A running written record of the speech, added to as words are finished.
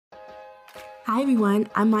Hi everyone,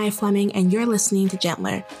 I'm Maya Fleming and you're listening to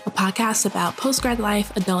Gentler, a podcast about postgrad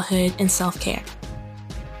life, adulthood, and self-care.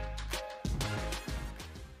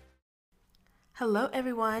 Hello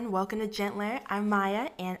everyone, welcome to Gentler. I'm Maya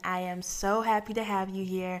and I am so happy to have you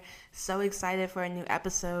here. So excited for a new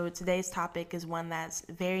episode. Today's topic is one that's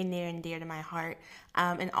very near and dear to my heart,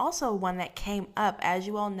 and also one that came up, as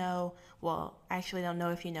you all know. Well, I actually don't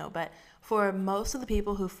know if you know, but for most of the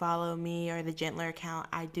people who follow me or the Gentler account,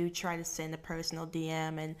 I do try to send a personal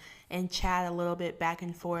DM and chat a little bit back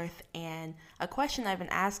and forth. And a question I've been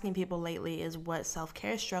asking people lately is what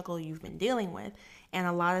self-care struggle you've been dealing with. And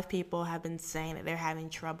a lot of people have been saying that they're having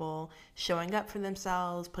trouble showing up for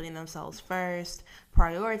themselves, putting themselves first,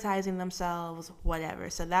 prioritizing themselves,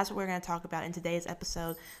 whatever. So that's what we're going to talk about in today's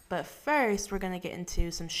episode. But first, we're going to get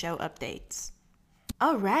into some show updates.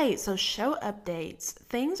 All right, so show updates.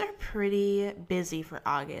 Things are pretty busy for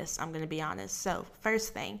August, I'm going to be honest. So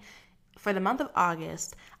first thing, for the month of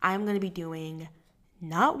August, I'm going to be doing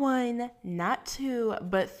not one, not two,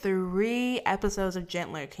 but 3 episodes of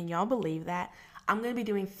Gentler. Can y'all believe that? I'm going to be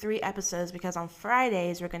doing 3 episodes because on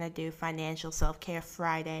Fridays, we're going to do Financial Self-Care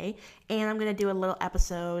Friday. And I'm going to do a little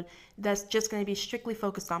episode that's just going to be strictly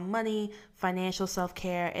focused on money, financial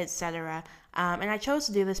self-care, etc. And I chose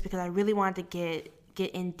to do this because I really wanted to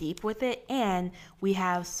get in deep with it. And we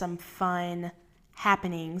have some fun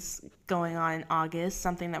happenings going on in August,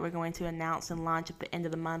 something that we're going to announce and launch at the end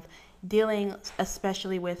of the month, dealing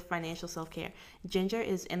especially with financial self-care. Ginger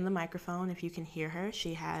is in the microphone. If you can hear her,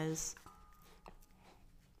 she has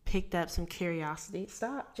picked up some curiosity.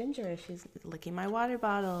 Stop, Ginger. She's licking my water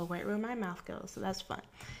bottle right where my mouth goes. So that's fun.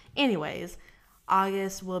 Anyways,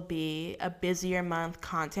 August will be a busier month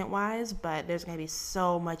content-wise, but there's going to be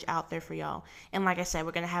so much out there for y'all. And like I said,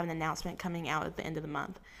 we're going to have an announcement coming out at the end of the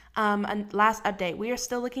month. And last update, we are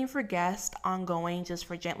still looking for guests ongoing just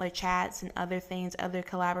for Gentler chats and other things, other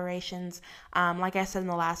collaborations. Like I said in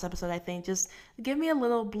the last episode, I think just give me a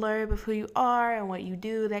little blurb of who you are and what you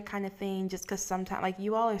do, that kind of thing, just because sometimes, like,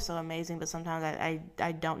 you all are so amazing, but sometimes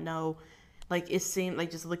I don't know. Like, it seemed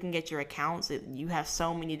like just looking at your accounts, you have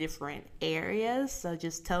so many different areas. So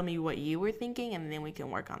just tell me what you were thinking and then we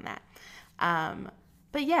can work on that.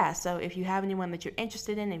 But yeah, so if you have anyone that you're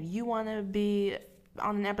interested in, if you want to be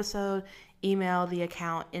on an episode, email the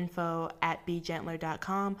account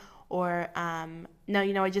info@begentler.com or no,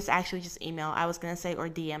 you know what, just email. I was going to say or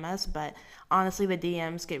DM us, but honestly the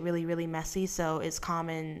DMs get really, really messy, so it's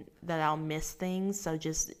common that I'll miss things. So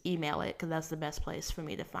just email it because that's the best place for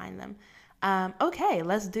me to find them. Okay,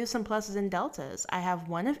 let's do some pluses and deltas. I have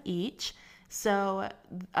one of each. So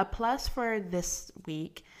a plus for this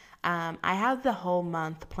week, I have the whole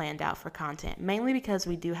month planned out for content, mainly because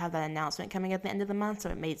we do have that announcement coming at the end of the month, so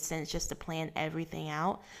it made sense just to plan everything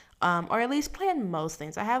out, or at least plan most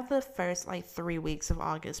things. I have the first 3 weeks of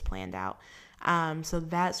August planned out, so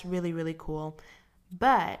that's really, really cool.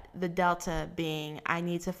 But the delta being I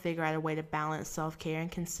need to figure out a way to balance self-care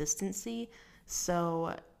and consistency.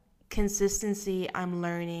 So consistency, I'm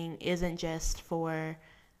learning, isn't just for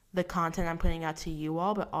the content I'm putting out to you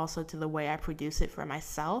all, but also to the way I produce it for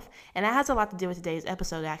myself. And that has a lot to do with today's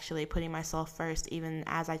episode, actually, putting myself first, even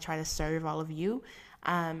as I try to serve all of you.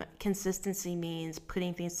 Consistency means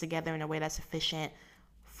putting things together in a way that's efficient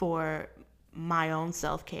for my own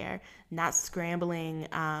self-care, not scrambling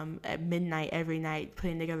at midnight every night,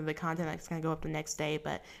 putting together the content that's going to go up the next day,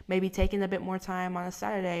 but maybe taking a bit more time on a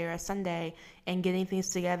Saturday or a Sunday and getting things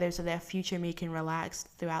together so that future me can relax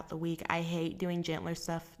throughout the week. I hate doing Gentler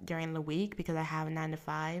stuff during the week because I have a 9 to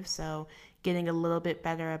 5, so getting a little bit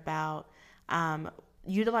better about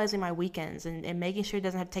utilizing my weekends and making sure it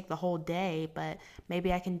doesn't have to take the whole day, but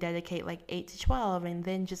maybe I can dedicate 8 to 12 and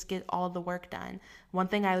then just get all the work done. One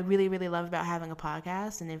thing I really, really love about having a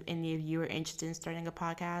podcast, and if any of you are interested in starting a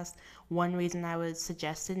podcast, one reason I would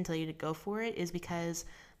suggest it and tell you to go for it is because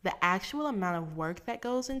the actual amount of work that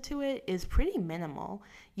goes into it is pretty minimal.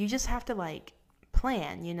 You just have to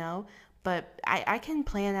plan, but I can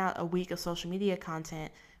plan out a week of social media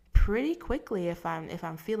content pretty quickly if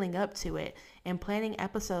I'm feeling up to it. And planning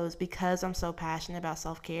episodes, because I'm so passionate about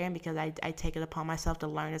self-care and because I take it upon myself to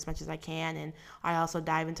learn as much as I can, and I also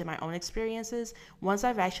dive into my own experiences. Once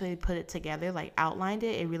I've actually put it together, outlined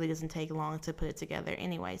it, it really doesn't take long to put it together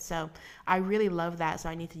anyway. So I really love that, so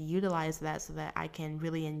I need to utilize that so that I can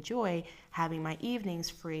really enjoy having my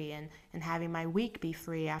evenings free and having my week be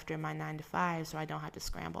free after my 9 to 5 so I don't have to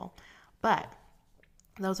scramble. But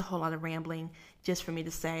that was a whole lot of rambling just for me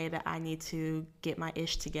to say that I need to get my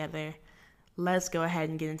ish together. Let's go ahead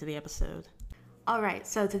and get into the episode. All right,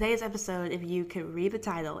 so today's episode, if you could read the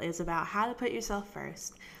title, is about how to put yourself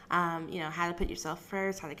first. How to put yourself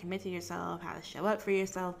first, how to commit to yourself, how to show up for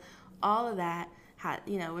yourself, all of that.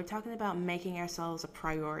 We're talking about making ourselves a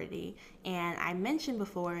priority. And I mentioned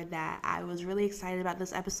before that I was really excited about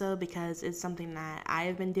this episode because it's something that I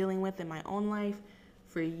have been dealing with in my own life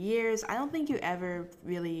for years. I don't think you ever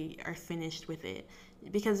really are finished with it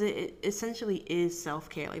because it essentially is self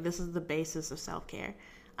care. Like, this is the basis of self care.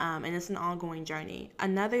 And it's an ongoing journey.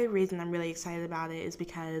 Another reason I'm really excited about it is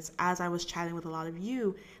because as I was chatting with a lot of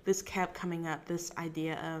you, this kept coming up, this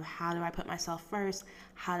idea of how do I put myself first?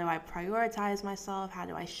 How do I prioritize myself? How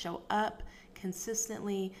do I show up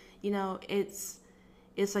consistently? It's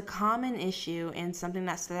a common issue, and something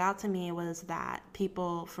that stood out to me was that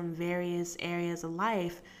people from various areas of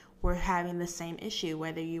life were having the same issue,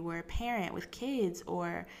 whether you were a parent with kids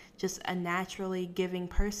or just a naturally giving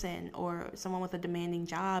person or someone with a demanding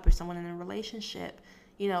job or someone in a relationship.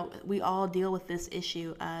 We all deal with this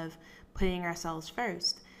issue of putting ourselves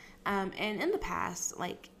first. And in the past,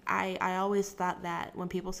 like I always thought that when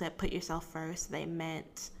people said put yourself first, they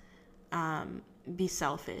meant be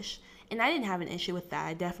selfish. And I didn't have an issue with that.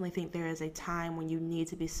 I definitely think there is a time when you need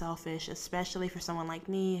to be selfish, especially for someone like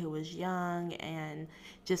me who was young and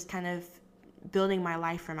just kind of building my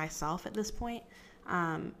life for myself at this point.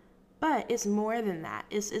 But it's more than that.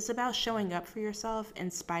 It's about showing up for yourself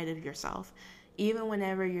in spite of yourself. Even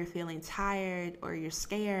whenever you're feeling tired or you're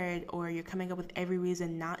scared or you're coming up with every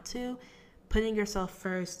reason not to, putting yourself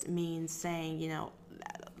first means saying,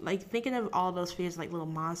 like thinking of all those fears like little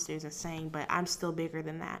monsters and saying, but I'm still bigger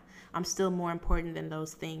than that. I'm still more important than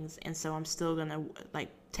those things. And so I'm still going to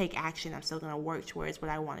take action. I'm still going to work towards what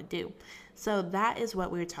I want to do. So that is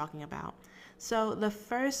what we're talking about. So the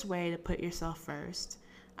first way to put yourself first,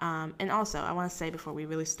 and also I want to say before we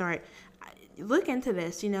really start, look into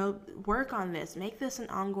this, work on this, make this an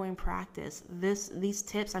ongoing practice. These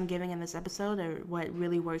tips I'm giving in this episode are what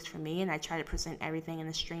really works for me, and I try to present everything in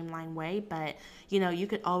a streamlined way, but you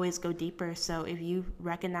could always go deeper. So if you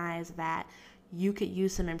recognize that you could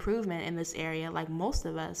use some improvement in this area, like most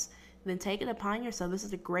of us, then take it upon yourself. This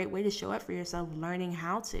is a great way to show up for yourself, learning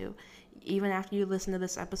how to. Even after you listen to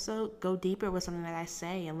this episode, go deeper with something that I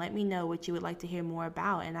say and let me know what you would like to hear more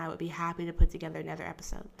about, and I would be happy to put together another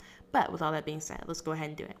episode. But with all that being said, let's go ahead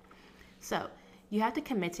and do it. So, you have to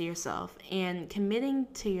commit to yourself, and committing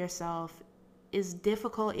to yourself is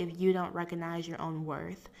difficult if you don't recognize your own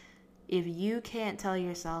worth. If you can't tell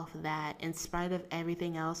yourself that in spite of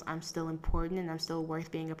everything else, I'm still important and I'm still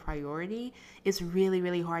worth being a priority, it's really,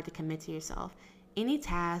 really hard to commit to yourself. Any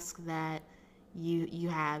task that you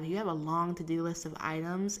have a long to-do list of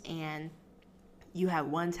items, and you have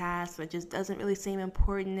one task that just doesn't really seem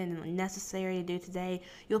important and necessary to do today,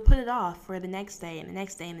 you'll put it off for the next day and the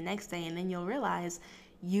next day and the next day, and then you'll realize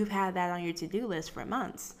you've had that on your to-do list for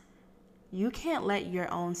months. You can't let your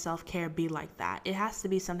own self-care be like that. It has to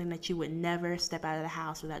be something that you would never step out of the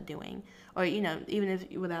house without doing. Or, even if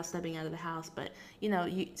without stepping out of the house, but,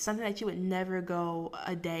 something that you would never go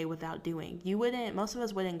a day without doing. Most of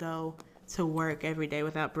us wouldn't go to work every day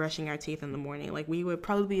without brushing our teeth in the morning. Like, we would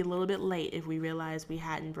probably be a little bit late if we realized we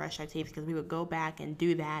hadn't brushed our teeth, because we would go back and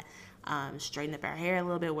do that, straighten up our hair a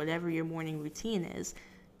little bit, whatever your morning routine is.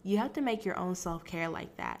 You have to make your own self-care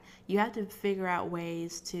like that. You have to figure out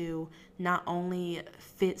ways to not only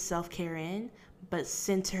fit self-care in, but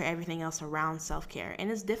center everything else around self-care. And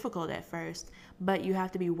it's difficult at first, but you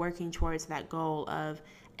have to be working towards that goal of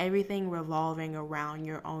everything revolving around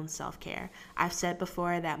your own self-care. I've said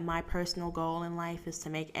before that my personal goal in life is to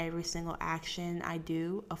make every single action I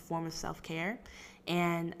do a form of self-care,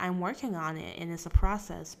 and I'm working on it, and it's a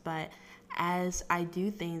process. But as I do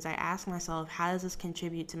things, I ask myself, how does this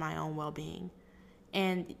contribute to my own well-being?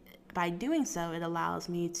 And by doing so, it allows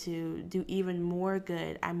me to do even more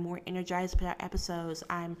good. I'm more energized to put out episodes.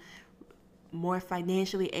 I'm more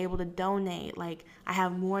financially able to donate. Like, I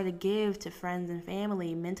have more to give to friends and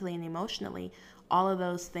family, mentally and emotionally. All of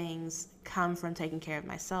those things come from taking care of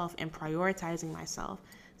myself and prioritizing myself.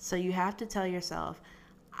 So you have to tell yourself,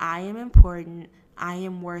 I am important, I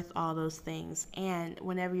am worth all those things. And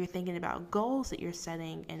whenever you're thinking about goals that you're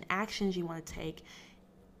setting and actions you want to take,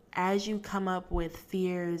 as you come up with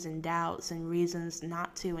fears and doubts and reasons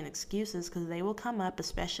not to and excuses, because they will come up,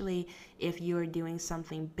 especially if you're doing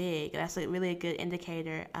something big. That's really a good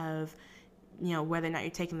indicator of, whether or not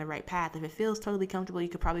you're taking the right path. If it feels totally comfortable, you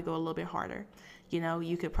could probably go a little bit harder.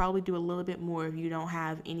 You could probably do a little bit more if you don't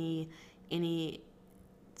have any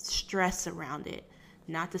stress around it.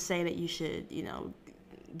 Not to say that you should,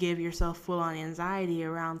 give yourself full-on anxiety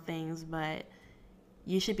around things, but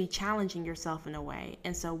You should be challenging yourself in a way.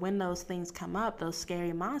 And so when those things come up, those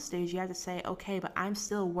scary monsters, you have to say, okay, but I'm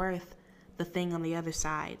still worth the thing on the other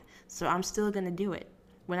side. So I'm still going to do it.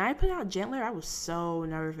 When I put out Gentler, I was so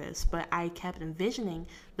nervous, but I kept envisioning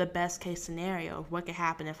the best case scenario of what could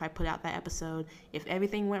happen if I put out that episode, if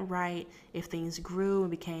everything went right, if things grew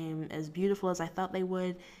and became as beautiful as I thought they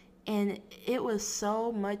would. And it was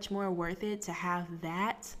so much more worth it to have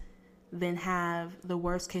that than have the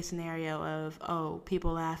worst case scenario of, oh,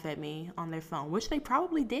 people laugh at me on their phone, which they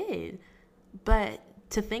probably did. But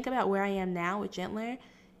to think about where I am now with Gentler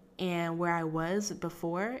and where I was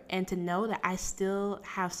before, and to know that I still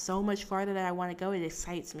have so much farther that I want to go, it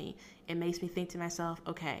excites me. It makes me think to myself,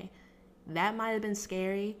 okay, that might have been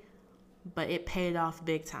scary, but it paid off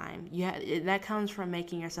big time. That comes from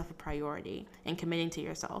making yourself a priority and committing to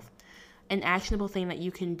yourself. An actionable thing that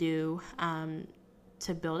you can do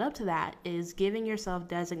to build up to that is giving yourself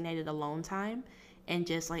designated alone time and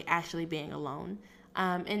just like actually being alone.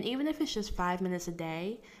 And even if it's just 5 minutes a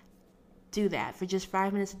day, do that for just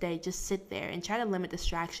 5 minutes a day. Just sit there and try to limit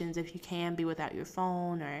distractions if you can. Be without your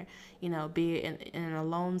phone, or be in an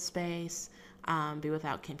alone space. Be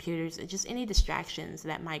without computers. Just any distractions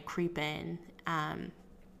that might creep in.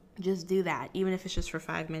 Just do that, even if it's just for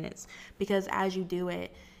 5 minutes, because as you do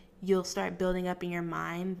it, you'll start building up in your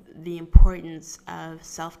mind the importance of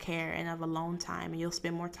self-care and of alone time, and you'll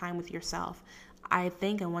spend more time with yourself. I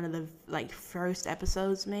think in one of the first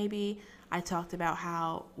episodes, maybe, I talked about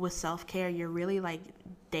how with self-care, you're really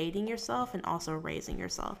dating yourself and also raising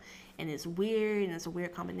yourself. And it's weird, and it's a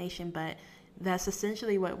weird combination, but that's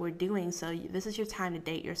essentially what we're doing. So this is your time to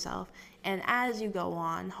date yourself. And as you go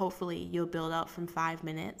on, hopefully you'll build up from 5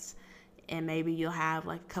 minutes, and maybe you'll have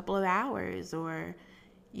a couple of hours, or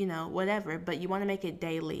whatever, but you want to make it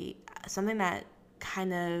daily. Something that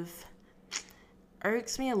kind of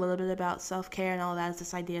irks me a little bit about self-care and all that is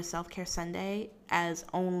this idea of Self-Care Sunday as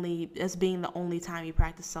being the only time you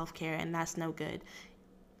practice self-care, and that's no good.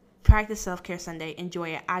 Practice Self-Care Sunday, enjoy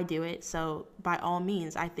it. I do it, so by all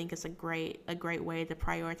means, I think it's a great way to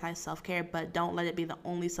prioritize self-care, but don't let it be the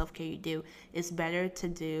only self-care you do. It's better to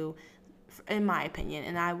do, in my opinion,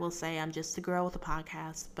 and I will say I'm just a girl with a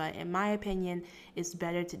podcast, but in my opinion, it's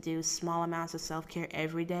better to do small amounts of self-care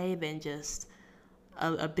every day than just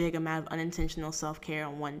a big amount of unintentional self-care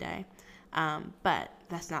on one day. But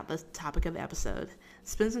that's not the topic of the episode.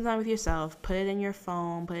 Spend some time with yourself, put it in your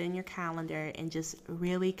phone, put it in your calendar, and just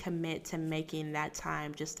really commit to making that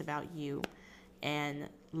time just about you and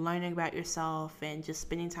learning about yourself and just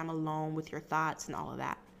spending time alone with your thoughts and all of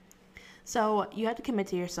that. So you have to commit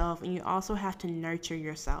to yourself, and you also have to nurture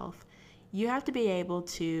yourself. You have to be able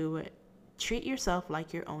to treat yourself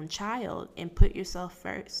like your own child and put yourself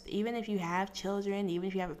first. Even if you have children, even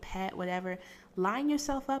if you have a pet, whatever, line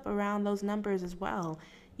yourself up around those numbers as well.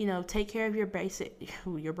 Take care of your basic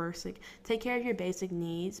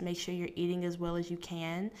needs. Make sure you're eating as well as you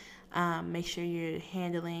can. Make sure you're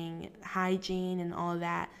handling hygiene and all of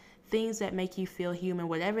that. Things that make you feel human,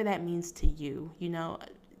 whatever that means to you.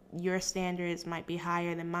 Your standards might be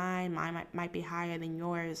higher than mine. Mine might be higher than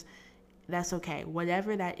yours. That's okay.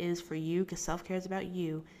 Whatever that is for you, because self-care is about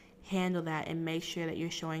you, handle that and make sure that you're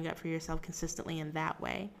showing up for yourself consistently in that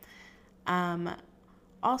way.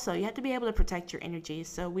 Also, you have to be able to protect your energy.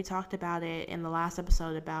 So we talked about it in the last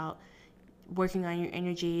episode about working on your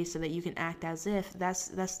energy so that you can act as if.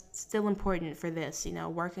 That's still important for this,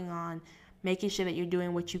 working on making sure that you're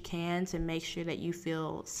doing what you can to make sure that you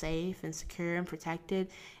feel safe and secure and protected.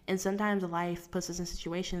 And sometimes life puts us in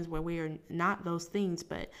situations where we are not those things,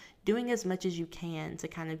 but doing as much as you can to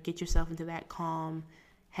kind of get yourself into that calm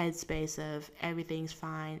headspace of everything's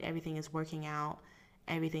fine, everything is working out,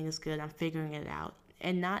 everything is good, I'm figuring it out.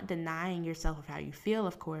 And not denying yourself of how you feel,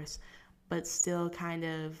 of course, but still kind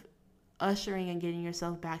of ushering and getting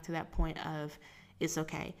yourself back to that point of, it's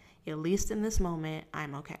okay. At least in this moment,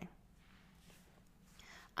 I'm okay.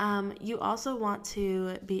 You also want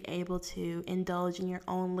to be able to indulge in your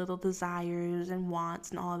own little desires and wants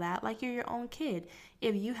and all that, like you're your own kid.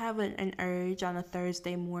 If you have an urge on a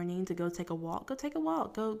Thursday morning to go take a walk, go take a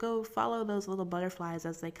walk. Go follow those little butterflies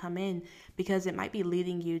as they come in, because it might be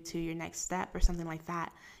leading you to your next step or something like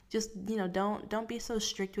that. Just, don't be so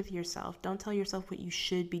strict with yourself. Don't tell yourself what you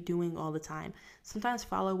should be doing all the time. Sometimes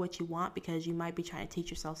follow what you want, because you might be trying to teach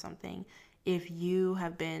yourself something. If you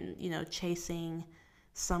have been, chasing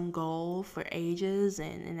some goal for ages,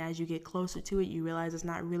 and as you get closer to it, you realize it's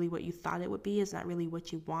not really what you thought it would be. It's not really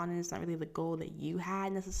what you wanted. It's not really the goal that you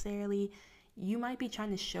had necessarily. You might be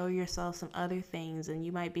trying to show yourself some other things, and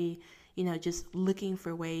you might be, just looking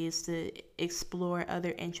for ways to explore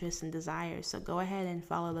other interests and desires. So go ahead and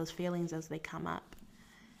follow those feelings as they come up.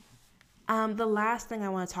 The last thing I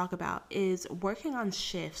want to talk about is working on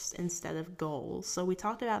shifts instead of goals. So we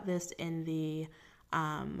talked about this in the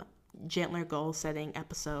gentler goal setting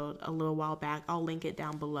episode a little while back. I'll link it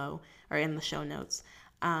down below or in the show notes.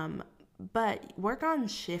 But work on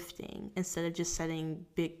shifting instead of just setting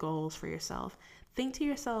big goals for yourself. Think to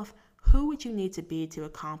yourself, who would you need to be to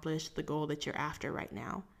accomplish the goal that you're after right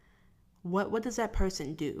now? What does that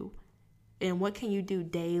person do? And what can you do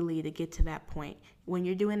daily to get to that point? When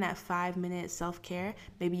you're doing that 5-minute self-care,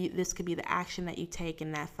 maybe this could be the action that you take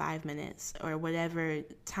in that 5 minutes or whatever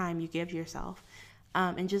time you give yourself.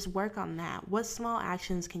 And just work on that. What small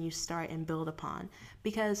actions can you start and build upon?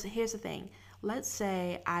 Because here's the thing. Let's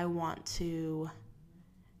say I want to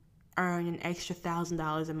earn an extra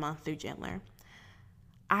 $1,000 a month through Gentler.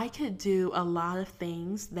 I could do a lot of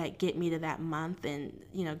things that get me to that month and,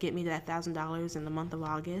 get me to that $1,000 in the month of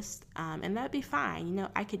August. And that'd be fine.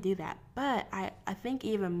 I could do that. But I think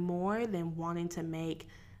even more than wanting to make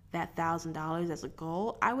that $1,000 as a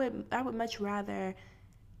goal, I would much rather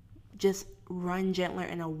just run Gentler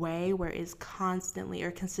in a way where it's constantly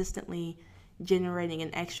or consistently generating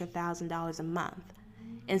an extra $1,000 a month.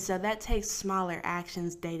 And so that takes smaller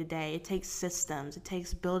actions day to day. It takes systems. It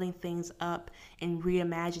takes building things up and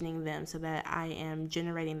reimagining them so that I am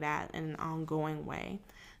generating that in an ongoing way.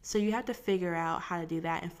 So you have to figure out how to do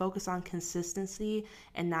that and focus on consistency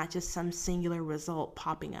and not just some singular result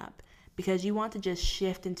popping up, because you want to just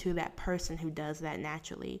shift into that person who does that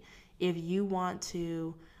naturally. If you want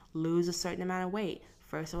to lose a certain amount of weight,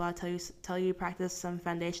 first of all, I tell you to practice some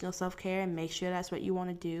foundational self-care and make sure that's what you want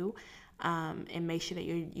to do. And make sure that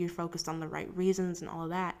you're focused on the right reasons and all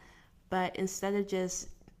of that. But instead of just,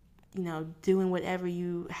 doing whatever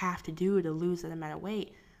you have to do to lose that amount of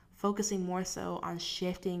weight, focusing more so on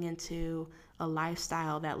shifting into a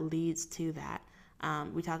lifestyle that leads to that.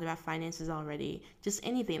 We talked about finances already. Just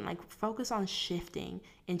anything, like focus on shifting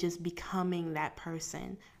and just becoming that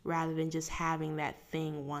person rather than just having that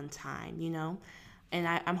thing one time, And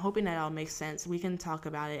I'm hoping that all makes sense. We can talk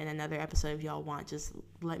about it in another episode if y'all want. Just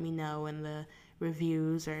let me know in the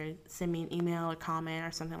reviews or send me an email or comment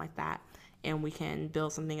or something like that, and we can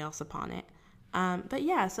build something else upon it. But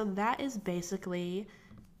yeah, so that is basically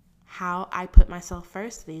how I put myself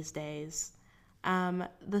first these days.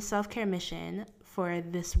 The self-care mission for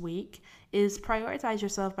this week is prioritize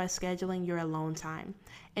yourself by scheduling your alone time.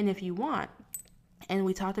 And if you want, and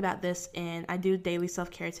we talked about this I do daily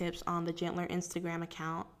self-care tips on the Gentler Instagram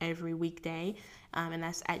account every weekday, and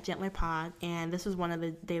that's at GentlerPod. And this is one of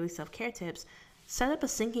the daily self-care tips. Set up a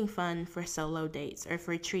sinking fund for solo dates or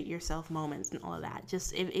for treat yourself moments and all of that.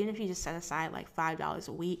 Even if you just set aside like $5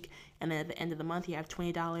 a week, and then at the end of the month you have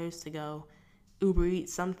 $20 to go Uber Eat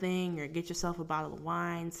something or get yourself a bottle of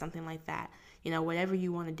wine, something like that. Whatever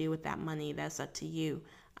you want to do with that money, that's up to you.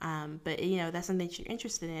 But that's something that you're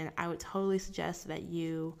interested in, I would totally suggest that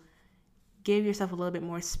you give yourself a little bit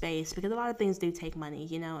more space, because a lot of things do take money,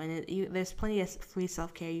 and there's plenty of free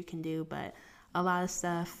self-care you can do, but a lot of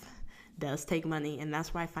stuff does take money, and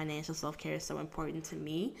that's why financial self-care is so important to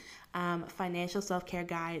me. Financial self-care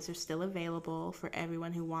guides are still available for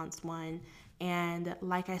everyone who wants one. And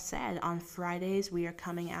like I said, on Fridays, we are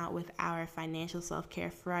coming out with our Financial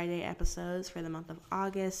Self-Care Friday episodes for the month of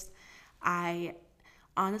August. I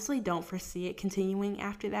honestly don't foresee it continuing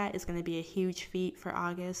after that. It's going to be a huge feat for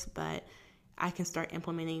August, but I can start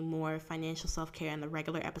implementing more financial self-care in the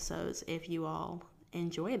regular episodes if you all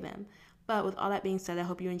enjoy them. But with all that being said, I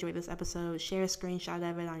hope you enjoyed this episode. Share a screenshot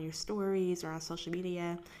of it on your stories or on social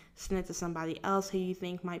media. Send it to somebody else who you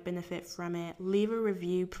think might benefit from it. Leave a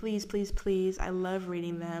review, please, please, please. I love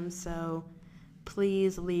reading them, so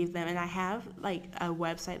please leave them. And I have like a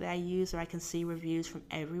website that I use where I can see reviews from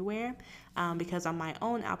everywhere, because on my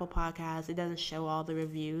own Apple Podcast, it doesn't show all the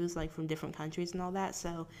reviews like from different countries and all that.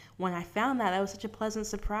 So when I found that was such a pleasant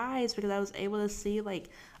surprise, because I was able to see like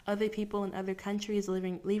other people in other countries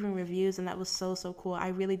leaving reviews, and that was so cool. I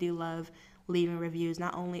really do love leaving reviews,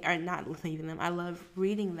 not leaving them, I love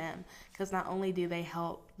reading them, because not only do they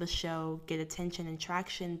help the show get attention and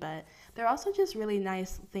traction, but they're also just really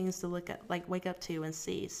nice things to look at, like wake up to and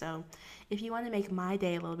see. So if you want to make my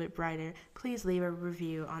day a little bit brighter, please leave a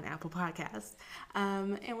review on Apple Podcasts.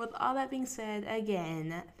 And with all that being said,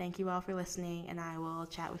 again, thank you all for listening, and I will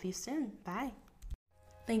chat with you soon. Bye.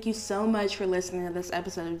 Thank you so much for listening to this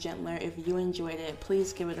episode of Gentler. If you enjoyed it,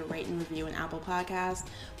 please give it a rate and review on Apple Podcasts.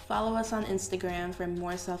 Follow us on Instagram for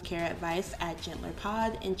more self-care advice at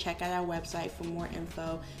GentlerPod, and check out our website for more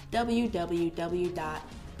info,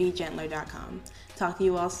 www.begentler.com. Talk to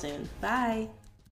you all soon. Bye.